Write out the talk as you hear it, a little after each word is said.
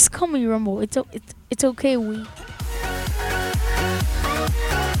just call me Rumble. It's okay.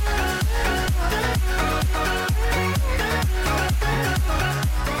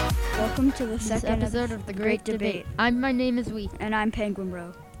 Welcome to the This second episode of The Great Debate. My name is Wee. And I'm Penguin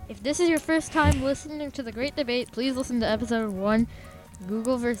Bro. If this is your first time listening to The Great Debate, please listen to episode 1,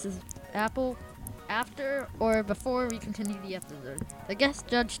 Google versus Apple, after or before we continue the episode. The guest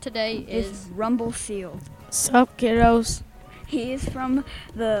judge today is Rumble Seal. Sup, kiddos? He is from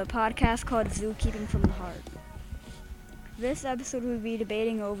the podcast called Zookeeping from the Heart. This episode we'll be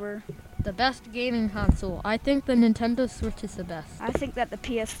debating over. the best gaming console. I think the Nintendo Switch is the best. I think that the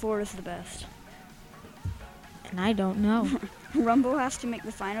PS4 is the best. And I don't know. Rumble has to make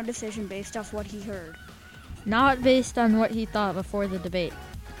the final decision based off what he heard. Not based on what he thought before the debate.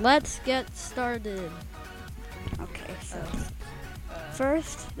 Let's get started. Okay, so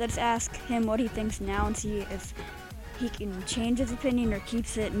first, let's ask him what he thinks now and see if he can change his opinion or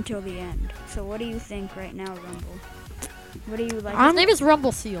keeps it until the end. So what do you think right now, Rumble? What do you like? His name is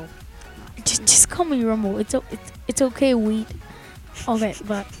Rumble Seal. Just call me Rumble. It's okay, Wheat. Okay,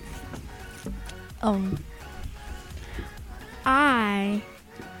 but I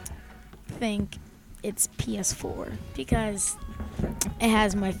think it's PS4 because it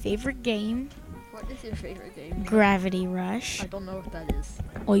has my favorite game, What is your favorite game? Gravity Rush. I don't know what that is.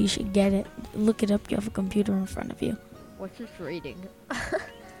 Oh, you should get it. Look it up. You have a computer in front of you. What's its rating?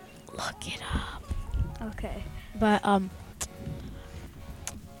 Look it up. Okay. But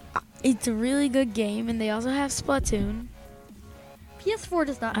it's a really good game, and they also have Splatoon. PS4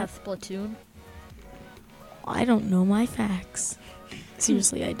 does not have Splatoon. I don't know my facts.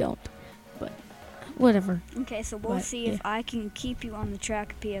 Seriously, I don't. But whatever. Okay, so we'll But, see yeah. if I can keep you on the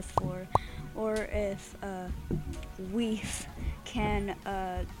track of PS4, or if Weef can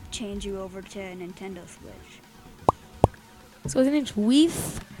change you over to Nintendo Switch. So his name's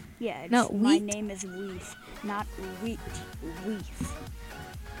Weef. Yeah, No, my Wheat. name is Weef, not Wheat. Weef.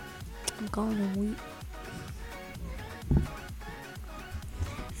 I'm calling him Wheat.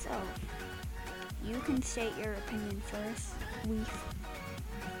 So, you can state your opinion first, Weef.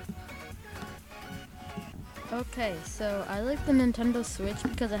 Okay, so I like the Nintendo Switch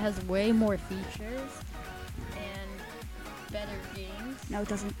because it has way more features and better games. No, it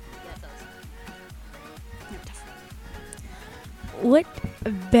doesn't. Yeah, it does. No, it doesn't. What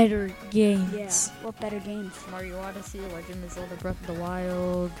better games? Yeah, what better games? Mario Odyssey, Legend of Zelda Breath of the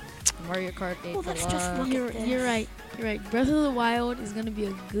Wild, Mario Kart 8 Well, let's just Deluxe. look at You're this. right. You're right. Breath of the Wild is gonna be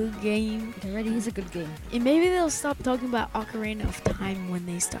a good game. It already is a good game. And maybe they'll stop talking about Ocarina of Time when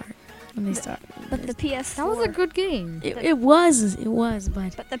they start. But the PS4. That was a good game. It was,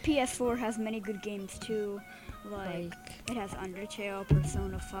 but But the PS4 has many good games too. Like it has Undertale,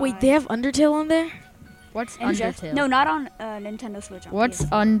 Persona 5. wait, they have Undertale on there? What's and Undertale? no, not on Nintendo Switch. On What's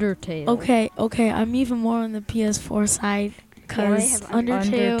PS4. Undertale? Okay, I'm even more on the PS4 side because have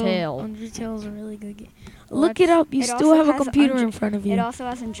Undertale is a really good game. Look it What's- up. You It still also have a has computer Unju- in front of you. It also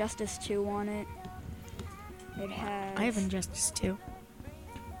has Injustice 2 on it. It has. I have Injustice 2.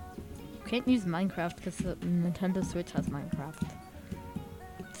 You can't use Minecraft because the Nintendo Switch has Minecraft.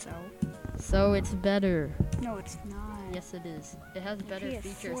 So it's better. No, it's not. Yes, it is. It has better PS4.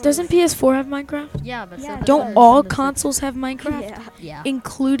 features. Doesn't PS4 have Minecraft? Yeah, but Yeah, so it Don't does. all consoles have Minecraft? Yeah. Yeah.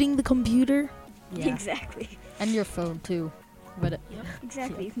 Including the computer? Yeah. Exactly. And your phone too. But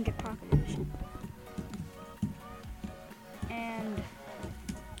Exactly. You can get Pocket Edition. And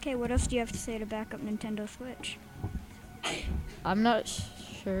okay, what else do you have to say to back up Nintendo Switch? I'm not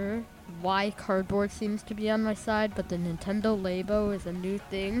sure why cardboard seems to be on my side, but the Nintendo Labo is a new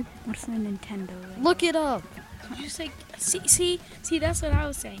thing. What's the Nintendo? Look it up. You say, see, that's what I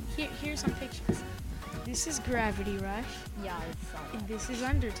was saying. Here's some pictures. This is Gravity Rush, Yeah, it's and this is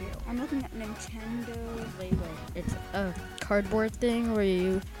Undertale. I'm looking at Nintendo. Labo. It's a cardboard thing where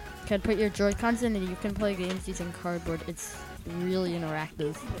you can put your Joy-Cons in and you can play games using cardboard. It's really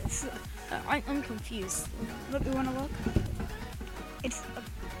interactive. I'm confused. Look, you wanna look? It's a.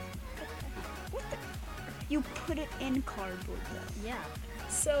 What the? You put it in cardboard though. Yeah.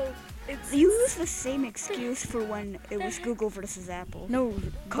 So, it's... You use the same excuse for when it was Google versus Apple. No,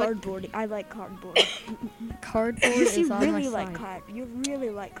 Cardboard. I like cardboard. cardboard you is on my really like side. You really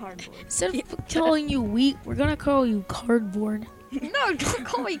like cardboard. Instead of calling you Wheat, we're gonna call you Cardboard. No, don't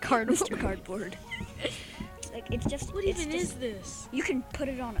call me cardboard. Mr. Cardboard. Like it's just. What it's even just- is this? You can put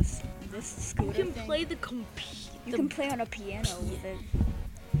it on this scooter. You can thing. play the computer. You can play on a piano with it.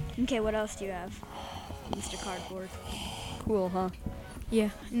 Okay, what else do you have, Mr. Cardboard? Cool, huh? Yeah.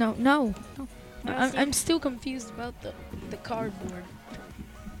 No. What else do you- I'm still confused about the cardboard.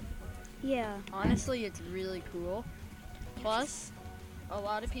 Yeah. Honestly, it's really cool. Plus, a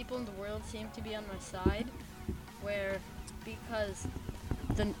lot of people in the world seem to be on my side, because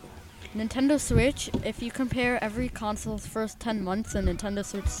the Nintendo Switch, if you compare every console's first 10 months, the Nintendo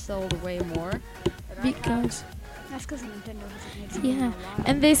Switch sold way more. Because That's because Nintendo hasn't made something yeah, in a while.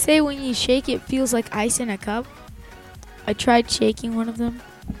 and they say when you shake it feels like ice in a cup. I tried shaking one of them.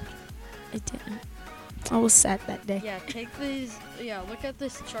 It didn't. I was sad that day. Yeah, look at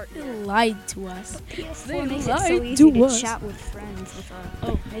this chart They here. lied to us. PS4 They makes it so lied easy to to us. chat with friends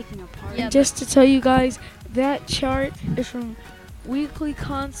Oh. making a party. Yeah, And just to tell you guys, that chart is from weekly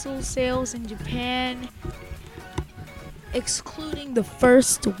console sales in Japan, excluding the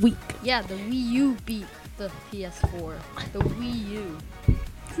first week. Yeah, the Wii U beat the PS4. The Wii U.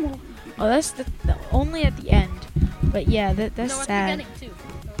 Oh, that's the only at the end. But yeah, that's no, at sad. the beginning too.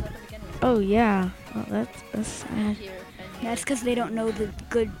 That was at the beginning. Oh yeah, well, that's sad. Here and That's here. because they don't know the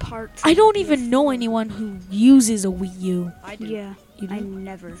good parts. I of don't the even know PS4. anyone who uses a Wii U. I do. Yeah, You I do?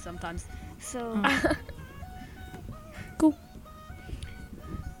 never. Sometimes. So, Oh. Cool.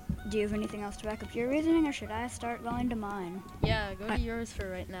 do you have anything else to back up your reasoning, or should I start going to mine? Yeah, go to yours for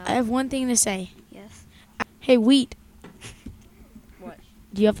right now. I have one thing to say. Yes. Hey, Wheat. What?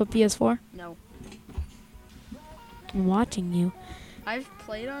 Do you have a PS4? No. I'm watching you. I've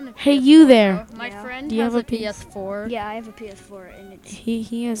played on a PS4. Hey, you there. though. My Yeah. friend Do you has have a a PS- PS4. Yeah, I have a PS4, and it's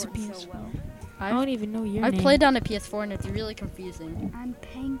He has a works PS4. so well. I don't even know your I've name. played on a PS4 and it's really confusing. I'm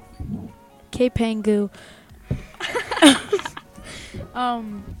paying. K Pangu.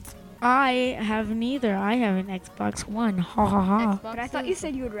 I have neither. I have an Xbox One. Ha ha ha. Xbox But I thought you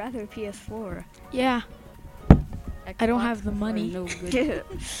said you would rather a PS4. Yeah. I don't Xbox have the are money. No good.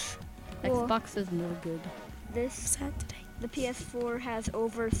 Well, Xbox is no good. this Sad today. the PS4 has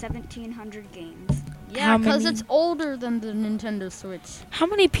over 1,700 games. Yeah, How because many? it's older than the Nintendo Switch. How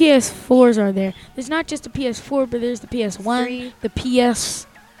many PS4s are there? There's not just a PS4, but there's the PS1, Three. the PS,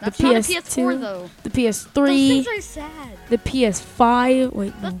 That's the not a PS2, PS4 though. the Those PS3, things are sad. the PS5.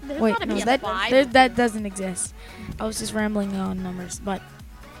 Wait, no. There's Wait, not a no. PS5. That doesn't exist. I was just rambling on numbers, but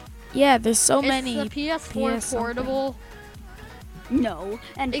yeah, there's so It's many. the PS4 PS something. portable. No,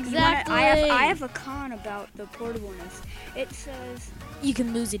 and you wanna- Exactly. I have a con about the portableness. It says You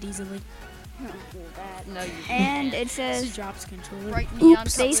can lose it easily. oh, well, that. No, you And can't. it says Just drops controller. Bright neon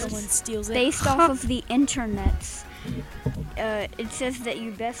Oops, colors. someone steals it. based off of the internets. It says that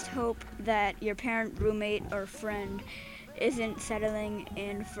you best hope that your parent, roommate, or friend isn't settling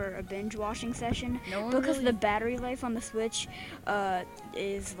in for a binge watching session No one because really- the battery life on the Switch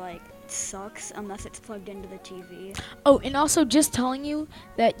is like sucks unless it's plugged into the TV. Oh, and also just telling you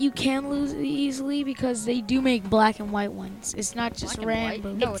that you can lose it easily because they do make black and white ones. It's not just Black and white?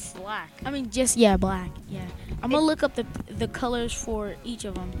 random. No, it's black. I mean, just black. Yeah, I'm gonna look up the colors for each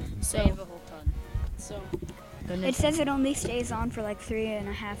of them. They have So, a whole ton. It says it only stays on for like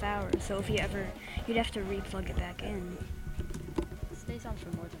 3.5 hours, so if you'd have to re-plug it back in. It stays on for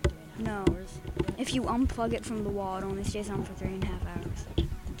more than 3.5 No. hours. If you unplug it from the wall, it only stays on for 3.5 hours.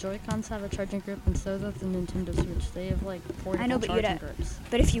 The Joy-Cons have a charging grip, and so does the Nintendo Switch. They have like portable but charging grips.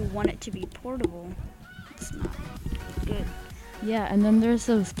 But if you want it to be portable, it's not good. Yeah, and then there's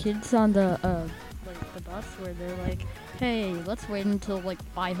those kids on the the bus where they're like, "Hey, let's wait until like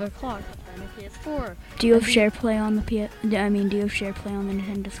 5 o'clock to find a PS4." Do you have I think- SharePlay on the do you have SharePlay on the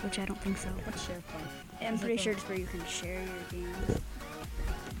Nintendo Switch? I don't think so. What's SharePlay? I'm Is it pretty the- sure it's where you can share your games.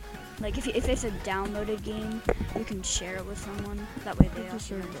 Like if it's a downloaded game, you can share it with someone. That way they I'm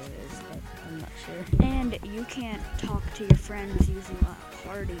also sure can there use is, it. but I'm not sure. And you can't talk to your friends using a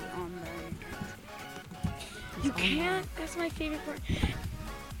party on the you It's online. can't. That's my favorite part.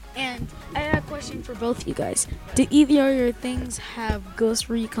 And I had a question for both you guys. Do either of your things have Ghost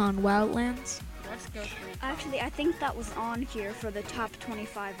Recon Wildlands? Let's go through. Actually, I think that was on here for the top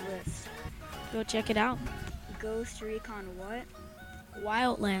 25 list. Go check it out. Ghost Recon what?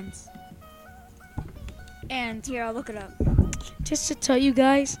 Wildlands. And Here, I'll look it up. just to tell you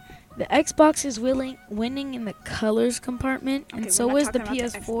guys, the Xbox is winning in the colors compartment, Okay, and we're so not is the talking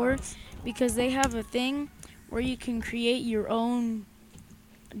about PS4 Xbox. because they have a thing where you can create your own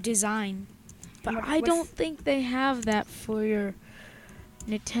design. But What- I what's- don't think they have that for your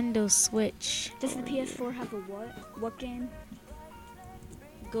Nintendo Switch. Does the PS4 have a what? What game?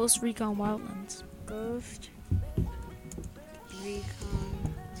 Ghost Recon Wildlands. Ghost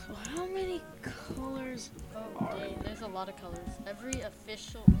Recon. So how many colors? Oh, dang, there's a lot of colors. Every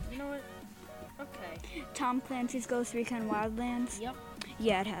official. You know what? Okay. Tom Clancy's Ghost Recon Wildlands. Yep.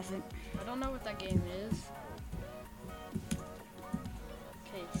 Yeah, it has it. I don't know what that game is.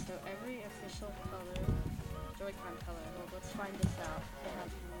 Okay, so every official color, Joy-Con color. Well, let's find this out. It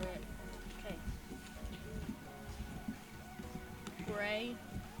has red. Okay. gray,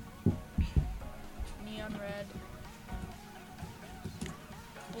 neon red,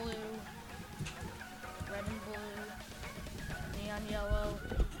 blue, red and blue, neon yellow,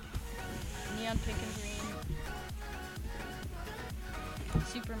 neon pink and green,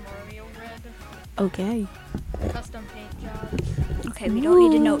 Super Mario red, Okay. custom paint jobs, Okay, we don't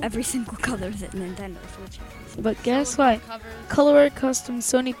need to know Ooh. every single color that Nintendo Switch has. But guess silicone what? covers, Color Custom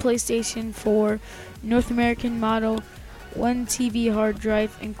Sony PlayStation 4 North American model 1 TV hard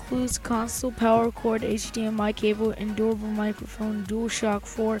drive includes console power cord, HDMI cable, and durable microphone, DualShock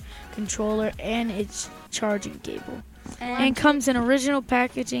 4 controller, and its charging cable. And comes in original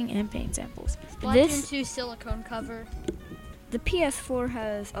packaging and paint samples. Splatoon 2 silicone cover. The PS4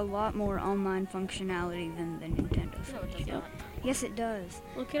 has a lot more online functionality than the Nintendo No, it Switch. does not. Yes, it does.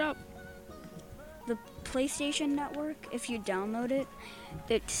 Look it up. The PlayStation Network, if you download it,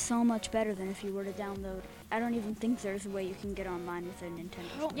 it's so much better than if you were to download. I don't even think there's a way you can get online with a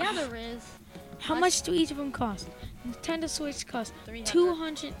Nintendo. Yeah, there is. How much do each of them cost? Nintendo Switch costs $300.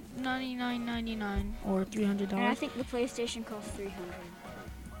 $299.99 or $300. And I think the PlayStation costs $300.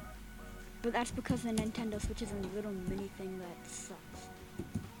 But that's because the Nintendo Switch is a little mini thing that sucks.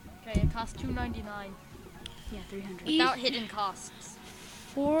 Okay, it costs $299 Yeah, $300. without hidden costs.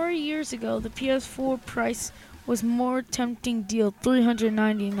 4 years ago, the PS4 price was more tempting deal,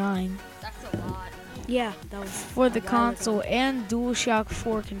 $399 That's a lot. Yeah, that was for the a while console ago. and DualShock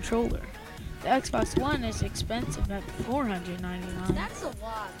 4 controller. The Xbox One is expensive at $499. That's a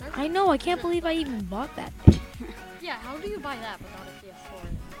lot. I know, I can't believe I even bought that. Yeah, how do you buy that without a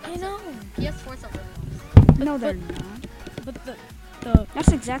PS4? I know. PS4's a rip-off. No, they're but- not. But the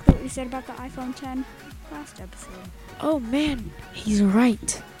That's exactly what we said about the iPhone 10 last episode. oh man, he's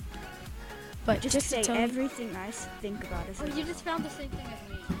right. But Just just say to tell you, everything I think about is Oh, you wrong. just found the same thing as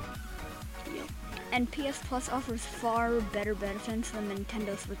me. And PS Plus offers far better benefits than the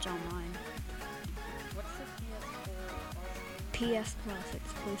Nintendo Switch Online. What's the PS4? PS Plus,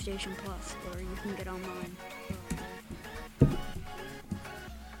 it's PlayStation Plus, where you can get online.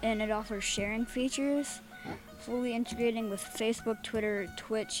 And it offers sharing features, fully integrating with Facebook, Twitter,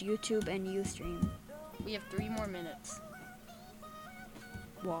 Twitch, YouTube, and Ustream. We have 3 more minutes.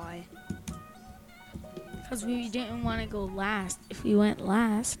 Why? because we didn't want to go last. If we went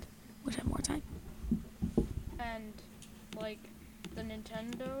last, we'd have more time. And like the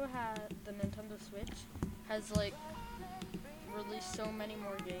Nintendo Switch has like released so many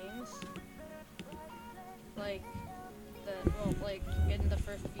more games. Like like in the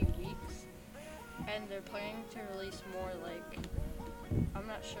first few weeks, and they're planning to release more. Like I'm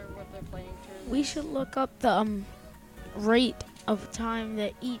not sure what they're planning to release. We should look up the rate of time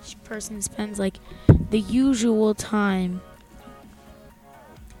that each person spends, like the usual time,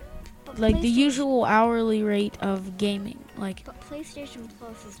 But like the PlayStation- usual hourly rate of gaming. Like But PlayStation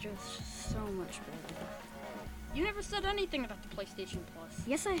Plus is just so much better. You never said anything about the PlayStation Plus.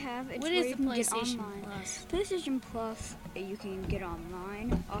 Yes, I have. It's what where is you the can get PlayStation online. Plus? PlayStation Plus, you can get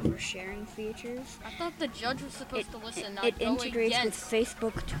online, offer sharing features. I thought the judge was supposed to listen, not It go integrates with against.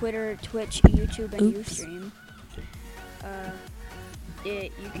 Facebook, Twitter, Twitch, YouTube, and Oops. Ustream.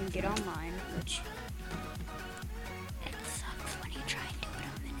 You can get online, which it sucks when you try and do it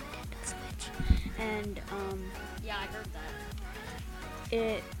on the Nintendo Switch. And Yeah, I heard that.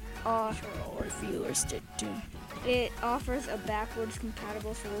 it Our viewers did too. it offers a backwards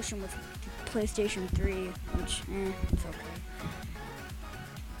compatible solution with PlayStation 3, which it's okay.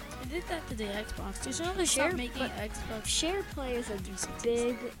 I did that to the Xbox. Did you know they Sure, stopped making but- Xbox? Share play is a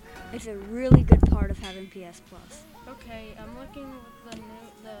 360s? it's a really good part of having PS Plus. Okay, I'm looking at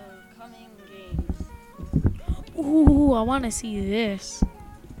the coming games. Ooh, I want to see this.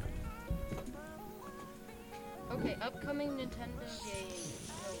 Okay, upcoming Nintendo games.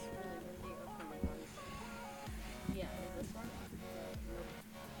 No, really, where's the upcoming ones? Yeah, is this one?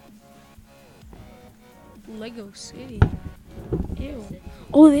 Lego City. Ew.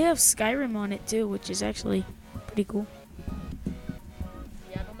 Oh, they have Skyrim on it too, which is actually pretty cool.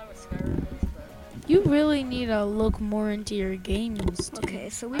 Yeah, I don't know what Skyrim is, but. You really need to look more into your games. Too. Okay,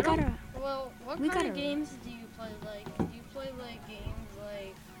 so we I don't- gotta. Well, what We kind of gotta- games do you play? Like, do you play like games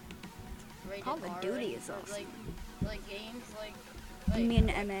like rated Call of R, Duty rated- is awesome. Like games like You mean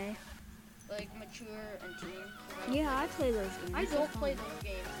MA? like mature and teen. 'Cause I don't Yeah, I play those games. I They're don't fun. play those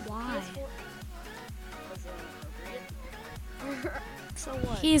games. Why? PS4 was inappropriate. So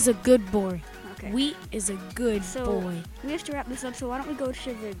what? He's a good boy. Okay. Wheat is a good So- boy. We have to wrap this up, so why don't we go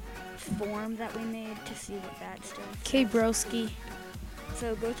to the form that we made to see what that stuff K says. Broski.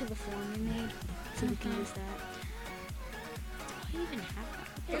 So go to the form we made, so we can Mhm. use that. Do I even have that?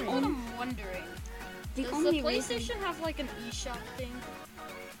 Here's what I'm wondering. The Does only the reason. PlayStation have like an eShop thing?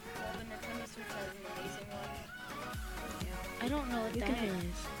 Well, the Nintendo Switch has an amazing one. I don't know what You that can- is.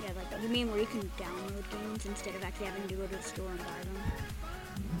 Yeah, like you mean where you can download games instead of actually having to go to the store and buy them?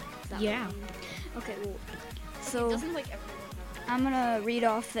 Is that what Yeah. you mean? Okay, well, Okay, so doesn't like everyone have I'm gonna read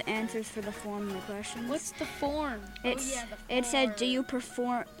off the answers for the form and the questions. What's the form? It's, yeah, the it said, do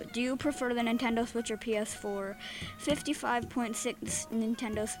form. you prefer the Nintendo Switch or PS4? 55.6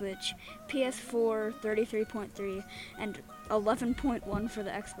 Nintendo Switch, PS4 33.3, and 11.1 for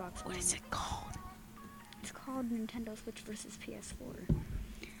the Xbox One. What is it called? It's called Nintendo Switch versus PS4.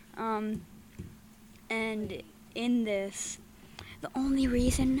 And in this, the only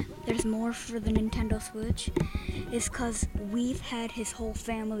reason there's more for the Nintendo Switch is because we've had his whole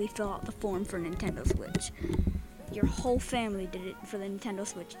family fill out the form for Nintendo Switch. Your whole family did it for the Nintendo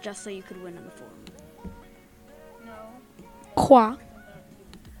Switch just so you could win on the form. No. Qua.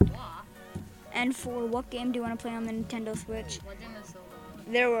 Blah. And for what game do you want to play on the Nintendo Switch? Legend of Zelda.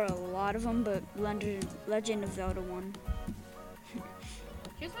 There were a lot of them, but Legend of Zelda won.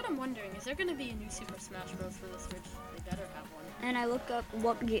 Here's what I'm wondering: is there gonna be a new Super Smash Bros. For the Switch? They better have one. And I looked up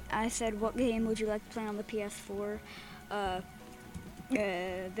I said, what game would you like to play on the PS4?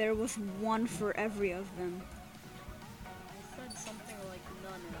 There was one for every of them. I said something like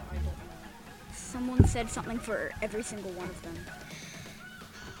none, or I don't know. Someone said something for every single one of them.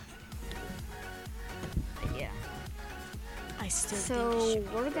 But yeah. I still So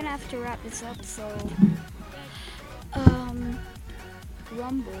think we're gonna have to wrap this up. So,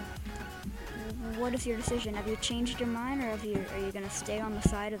 Rumble. What is your decision? Have you changed your mind, or are you gonna stay on the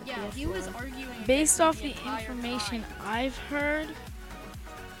side of the Yeah, PS4? he was arguing. based against off me the entire information time. I've heard,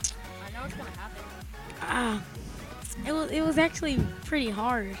 I know it's gonna happen. it was actually pretty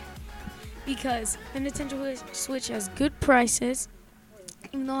hard because the Nintendo Switch has good prices,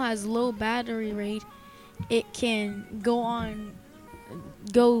 even though it has low battery rate. It can go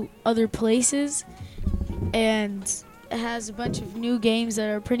other places, and it has a bunch of new games that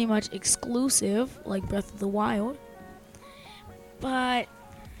are pretty much exclusive, like Breath of the Wild. But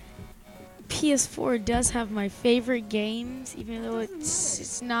PS4 does have my favorite games, even though it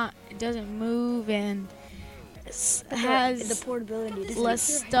doesn't move and has the portability doesn't less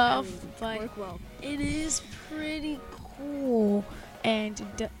stuff, but work well. it is pretty cool. And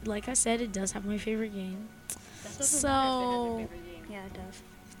like I said, it does have my favorite game. That doesn't So- matter if it has a favorite game. Yeah, it does.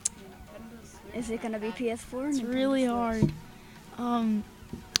 Nintendo Switch Is it gonna be had- PS4? Or It's Nintendo really Switch? hard.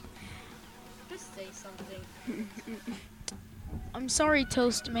 Just say something. I'm sorry,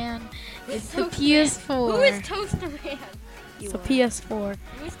 Toast Man. It's the Toast Man? PS4. Who is Toaster Man? It's You the are. PS4.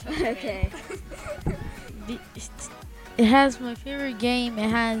 Who is Toaster Man? Okay. It has my favorite game. It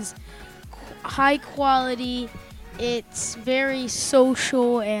has high quality. It's very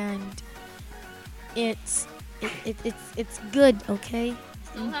social, and it's good. Okay,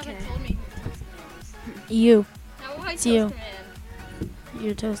 Still haven't Okay. told me who Toaster Man is. you, Now why It's Toaster you. Man?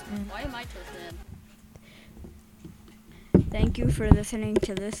 you're Toast Man. Why am I Toaster Man? Thank you for listening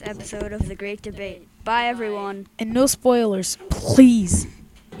to this episode of The Great Debate. Bye, everyone. And no spoilers, please.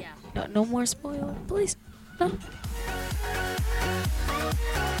 Yeah. No more spoilers, please. No.